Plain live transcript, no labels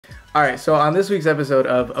Alright, so on this week's episode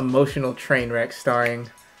of Emotional Trainwreck starring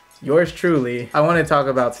yours truly, I want to talk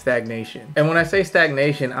about stagnation. And when I say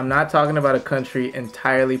stagnation, I'm not talking about a country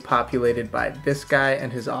entirely populated by this guy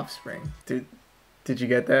and his offspring. Did you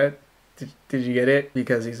get that? Did you get it?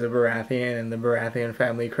 Because he's a Baratheon and the Baratheon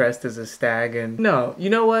family crest is a stag and... No, you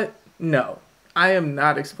know what? No. I am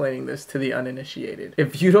not explaining this to the uninitiated.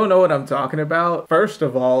 If you don't know what I'm talking about, first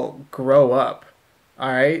of all, grow up.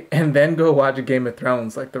 Alright? And then go watch Game of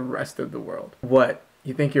Thrones like the rest of the world. What?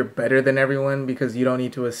 You think you're better than everyone because you don't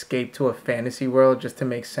need to escape to a fantasy world just to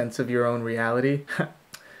make sense of your own reality?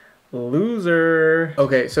 Loser.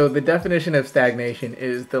 Okay, so the definition of stagnation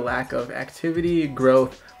is the lack of activity,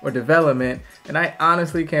 growth, or development, and I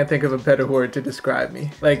honestly can't think of a better word to describe me.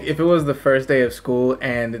 Like, if it was the first day of school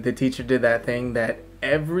and the teacher did that thing that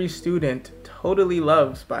every student totally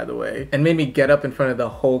loves, by the way, and made me get up in front of the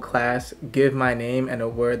whole class, give my name and a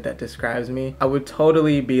word that describes me, I would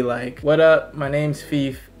totally be like, what up, my name's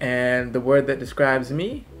Fief, and the word that describes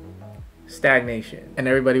me? Stagnation. And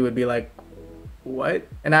everybody would be like, what?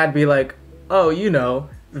 And I'd be like, oh, you know,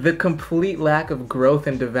 the complete lack of growth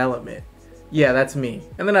and development. Yeah, that's me.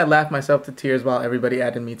 And then I'd laugh myself to tears while everybody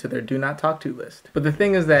added me to their do not talk to list. But the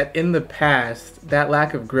thing is that in the past, that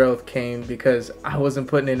lack of growth came because I wasn't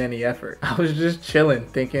putting in any effort. I was just chilling,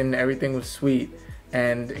 thinking everything was sweet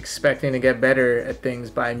and expecting to get better at things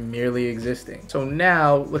by merely existing. So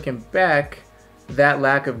now, looking back, that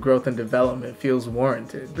lack of growth and development feels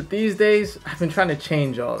warranted. But these days, I've been trying to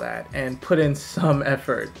change all that and put in some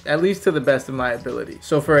effort, at least to the best of my ability.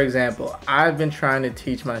 So for example, I've been trying to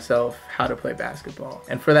teach myself how to play basketball.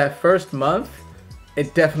 And for that first month,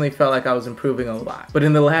 it definitely felt like I was improving a lot. But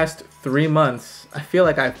in the last 3 months, I feel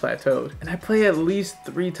like I've plateaued. And I play at least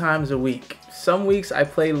 3 times a week. Some weeks I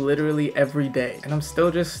play literally every day, and I'm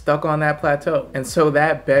still just stuck on that plateau. And so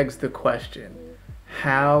that begs the question,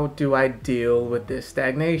 how do I deal with this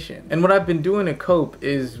stagnation? And what I've been doing to cope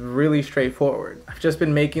is really straightforward. I've just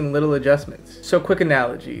been making little adjustments. So quick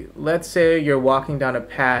analogy, let's say you're walking down a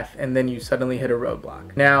path and then you suddenly hit a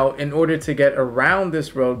roadblock. Now, in order to get around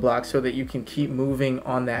this roadblock so that you can keep moving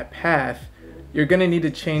on that path, you're gonna need to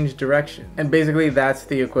change direction. And basically that's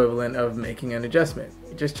the equivalent of making an adjustment.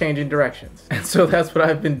 Just changing directions. And so that's what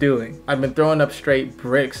I've been doing. I've been throwing up straight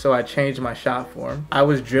bricks, so I changed my shot form. I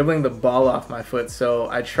was dribbling the ball off my foot, so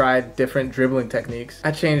I tried different dribbling techniques.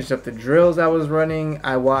 I changed up the drills I was running.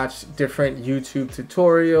 I watched different YouTube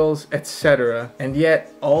tutorials, etc. And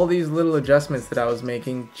yet all these little adjustments that I was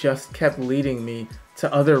making just kept leading me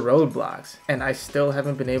to other roadblocks. And I still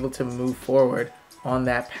haven't been able to move forward on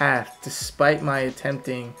that path despite my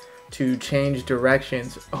attempting to change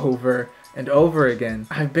directions over and over again.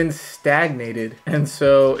 I've been stagnated. And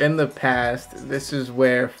so in the past, this is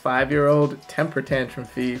where 5-year-old temper tantrum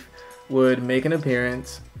Fief would make an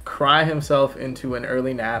appearance, cry himself into an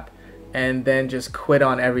early nap, and then just quit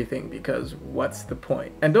on everything because what's the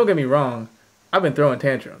point? And don't get me wrong, I've been throwing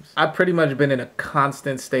tantrums. I've pretty much been in a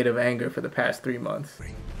constant state of anger for the past 3 months.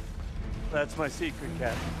 That's my secret,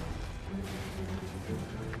 Cat.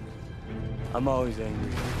 I'm always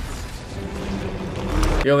angry.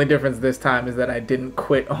 The only difference this time is that I didn't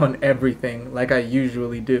quit on everything like I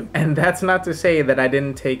usually do. And that's not to say that I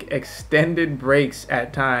didn't take extended breaks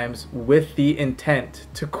at times with the intent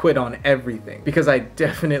to quit on everything, because I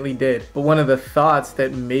definitely did. But one of the thoughts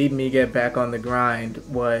that made me get back on the grind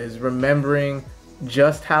was remembering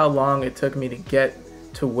just how long it took me to get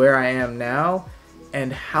to where I am now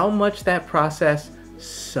and how much that process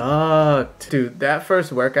sucked. Dude, that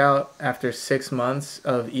first workout after 6 months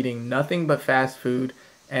of eating nothing but fast food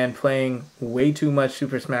and playing way too much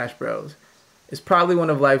Super Smash Bros. Is probably one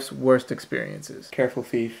of life's worst experiences. Careful,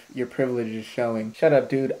 Fief, your privilege is showing. Shut up,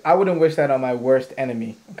 dude. I wouldn't wish that on my worst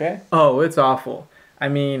enemy, okay? Oh, it's awful. I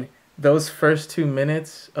mean, those first 2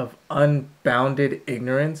 minutes of unbounded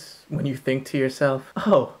ignorance when you think to yourself,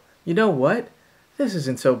 oh, you know what? This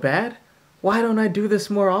isn't so bad. Why don't I do this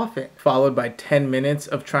more often? Followed by 10 minutes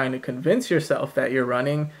of trying to convince yourself that you're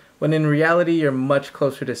running, when in reality you're much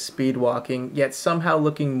closer to speed walking, yet somehow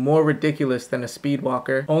looking more ridiculous than a speed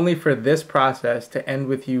walker, only for this process to end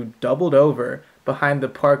with you doubled over behind the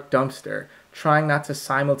park dumpster, trying not to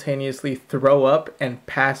simultaneously throw up and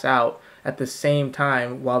pass out at the same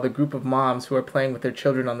time while the group of moms who are playing with their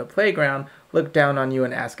children on the playground look down on you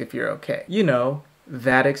and ask if you're okay. You know,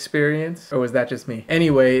 that experience? Or was that just me?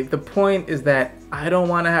 Anyway, the point is that I don't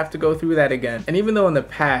want to have to go through that again. And even though in the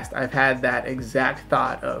past I've had that exact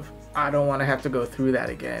thought of I don't want to have to go through that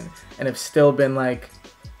again, and have still been like,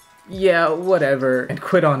 yeah, whatever, and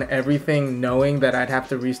quit on everything knowing that I'd have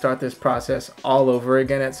to restart this process all over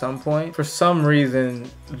again at some point. For some reason,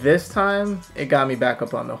 this time, it got me back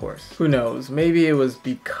up on the horse. Who knows? Maybe it was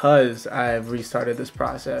because I've restarted this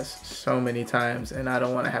process so many times and I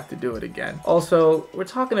don't want to have to do it again. Also, we're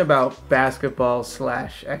talking about basketball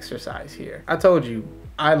 / exercise here. I told you,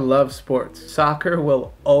 I love sports. Soccer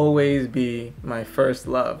will always be my first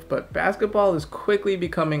love, but basketball is quickly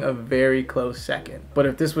becoming a very close second. But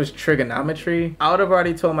if this was trigonometry, I would have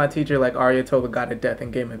already told my teacher like Arya told the God of Death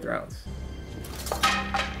in Game of Thrones.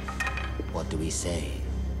 What do we say?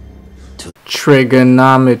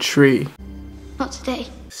 Trigonometry. Not today.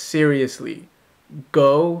 Seriously,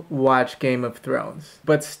 go watch Game of Thrones,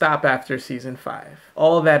 but stop after season 5.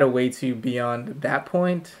 All that awaits you beyond that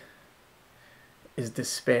point is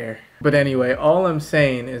despair. But anyway, all I'm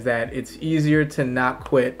saying is that it's easier to not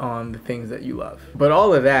quit on the things that you love. But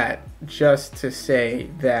all of that just to say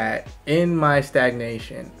that in my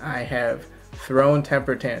stagnation, I have thrown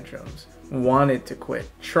temper tantrums, wanted to quit,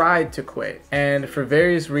 tried to quit, and for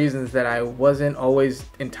various reasons that I wasn't always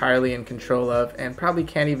entirely in control of and probably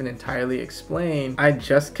can't even entirely explain, I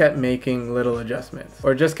just kept making little adjustments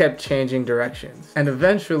or just kept changing directions. And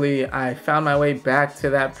eventually I found my way back to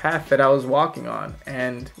that path that I was walking on,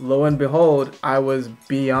 and lo and behold, I was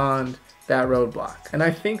beyond that roadblock. And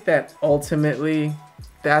I think that ultimately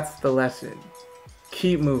that's the lesson.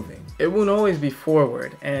 Keep moving. It won't always be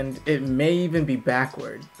forward, and it may even be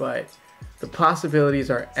backward, but the possibilities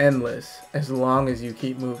are endless as long as you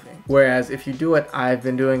keep moving. Whereas if you do what I've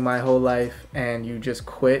been doing my whole life and you just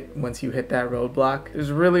quit once you hit that roadblock, there's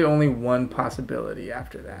really only one possibility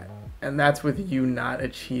after that. And that's with you not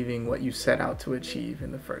achieving what you set out to achieve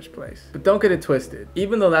in the first place. But don't get it twisted.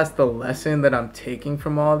 Even though that's the lesson that I'm taking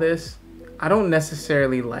from all this, I don't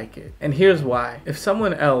necessarily like it. And here's why. If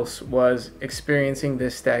someone else was experiencing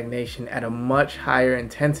this stagnation at a much higher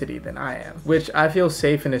intensity than I am, which I feel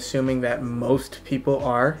safe in assuming that most people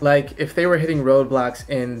are, like if they were hitting roadblocks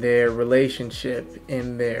in their relationship,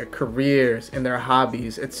 in their careers, in their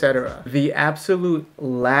hobbies, etc., the absolute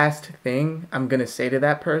last thing I'm gonna say to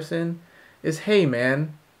that person is, hey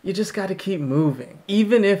man, you just got to keep moving,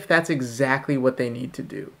 even if that's exactly what they need to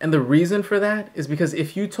do. And the reason for that is because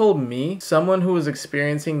if you told me, someone who was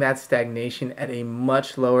experiencing that stagnation at a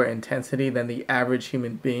much lower intensity than the average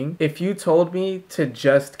human being, if you told me to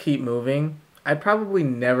just keep moving, I'd probably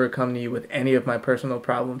never come to you with any of my personal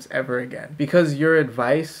problems ever again. Because your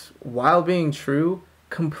advice, while being true,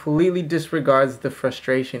 completely disregards the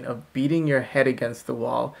frustration of beating your head against the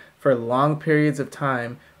wall for long periods of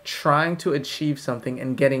time trying to achieve something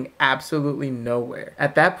and getting absolutely nowhere.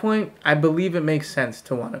 At that point, I believe it makes sense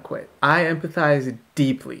to want to quit. I empathize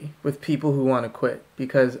deeply with people who want to quit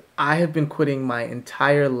because I have been quitting my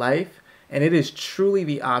entire life, and it is truly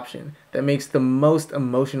the option that makes the most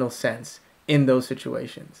emotional sense in those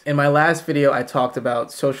situations. In my last video, I talked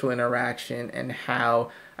about social interaction and how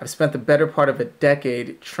I've spent the better part of a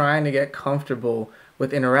decade trying to get comfortable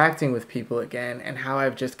with interacting with people again, and how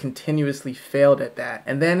I've just continuously failed at that,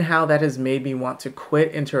 and then how that has made me want to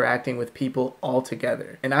quit interacting with people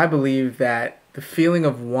altogether. And I believe that the feeling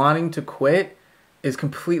of wanting to quit is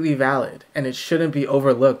completely valid, and it shouldn't be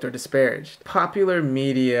overlooked or disparaged. Popular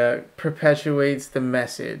media perpetuates the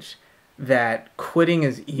message that quitting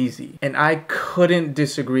is easy, and I couldn't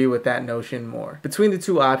disagree with that notion more. Between the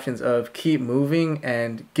two options of keep moving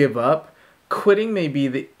and give up, quitting may be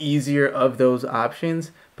the easier of those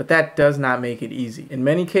options, but that does not make it easy. In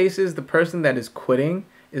many cases, the person that is quitting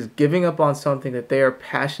is giving up on something that they are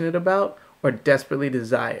passionate about or desperately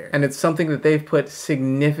desire. And it's something that they've put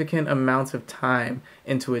significant amounts of time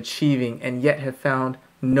into achieving and yet have found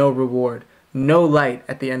no reward, no light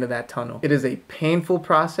at the end of that tunnel. It is a painful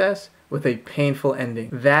process with a painful ending.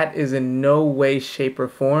 That is in no way, shape, or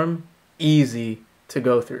form easy to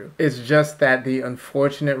go through. It's just that the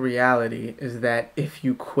unfortunate reality is that if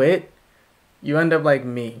you quit, you end up like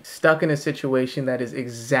me, stuck in a situation that is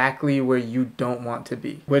exactly where you don't want to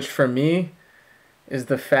be. Which for me is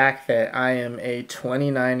the fact that I am a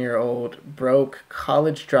 29-year-old broke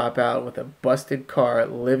college dropout with a busted car,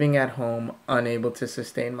 living at home, unable to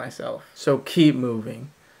sustain myself. So keep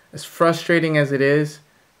moving. As frustrating as it is,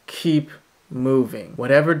 keep moving.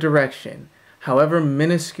 Whatever direction, however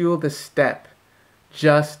minuscule the step,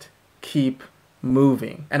 just keep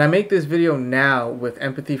moving. And I make this video now with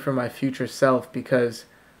empathy for my future self because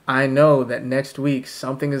I know that next week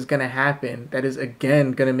something is going to happen that is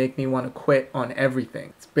again going to make me want to quit on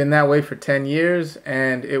everything. It's been that way for 10 years,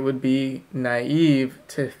 and it would be naive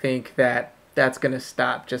to think that that's going to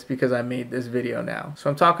stop just because I made this video now. So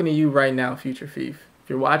I'm talking to you right now, future Fief. If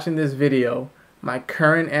you're watching this video, My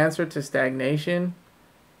current answer to stagnation: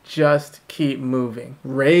 just keep moving.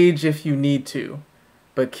 Rage if you need to,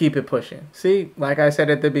 but keep it pushing. See, like I said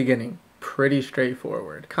at the beginning, pretty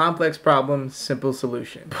straightforward. Complex problem, simple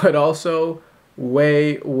solution. But also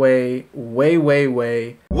way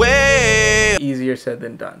easier said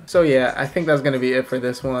than done. So yeah, I think that's gonna be it for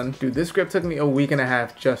this one. Dude, this script took me a week and a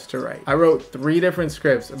half just to write. I wrote 3 different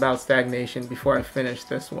scripts about stagnation before I finished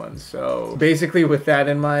this one. So basically with that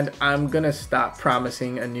in mind, I'm gonna stop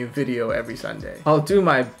promising a new video every Sunday. I'll do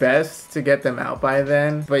my best to get them out by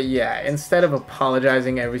then. But yeah, instead of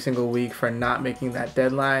apologizing every single week for not making that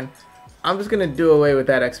deadline, I'm just gonna do away with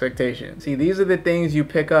that expectation. See, these are the things you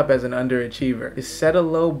pick up as an underachiever. Is set a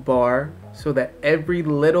low bar so that every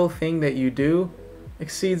little thing that you do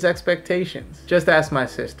exceeds expectations. Just ask my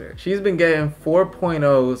sister. She's been getting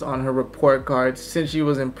 4.0s on her report cards since she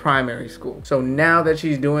was in primary school. So now that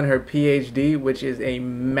she's doing her PhD, which is a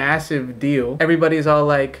massive deal, everybody's all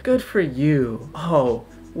like, good for you. Oh,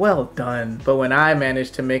 well done. But when I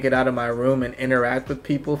managed to make it out of my room and interact with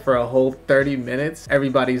people for a whole 30 minutes,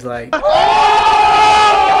 everybody's like,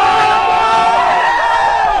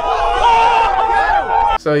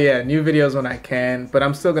 so yeah, new videos when I can, but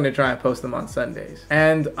I'm still gonna try and post them on Sundays.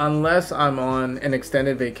 And unless I'm on an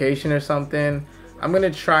extended vacation or something, I'm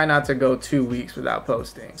gonna try not to go 2 weeks without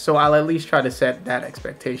posting. So I'll at least try to set that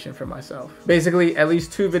expectation for myself. Basically, at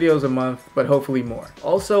least 2 videos a month, but hopefully more.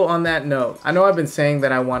 Also on that note, I know I've been saying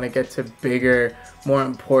that I wanna get to bigger, more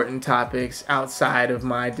important topics outside of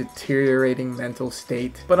my deteriorating mental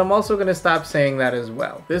state, but I'm also gonna stop saying that as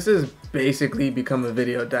well. This has basically become a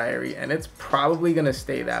video diary, and it's probably gonna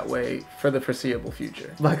stay that way for the foreseeable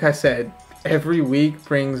future. Like I said, every week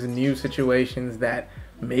brings new situations that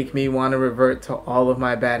make me want to revert to all of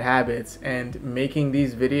my bad habits, and making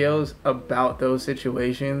these videos about those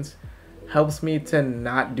situations helps me to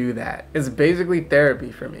not do that. It's basically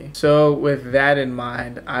therapy for me. So with that in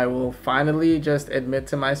mind, I will finally just admit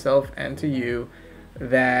to myself and to you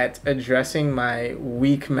that addressing my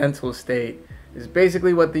weak mental state is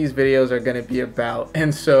basically what these videos are going to be about.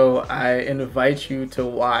 And so I invite you to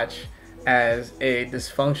watch as a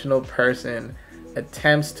dysfunctional person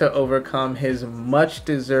attempts to overcome his much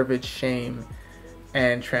deserved shame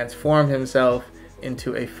and transform himself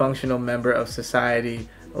into a functional member of society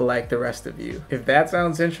like the rest of you. If that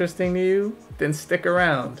sounds interesting to you, then stick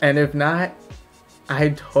around. And if not, I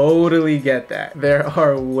totally get that. There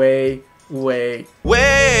are way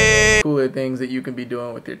cooler things that you can be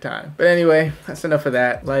doing with your time. But anyway, that's enough of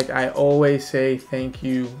that. Like I always say, thank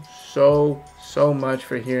you so much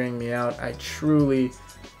for hearing me out. I truly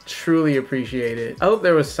appreciate it. I hope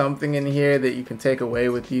there was something in here that you can take away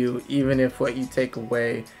with you, even if what you take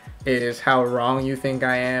away is how wrong you think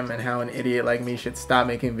I am and how an idiot like me should stop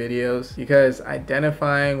making videos, because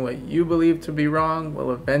identifying what you believe to be wrong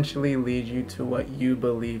will eventually lead you to what you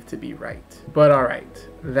believe to be right. But alright,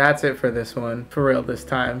 that's it for this one, for real this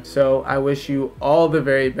time. So I wish you all the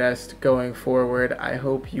very best going forward. I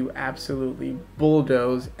hope you absolutely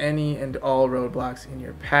bulldoze any and all roadblocks in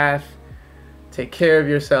your path. Take care of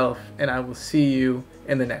yourself, and I will see you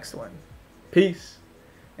in the next one. Peace,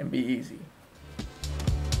 and be easy.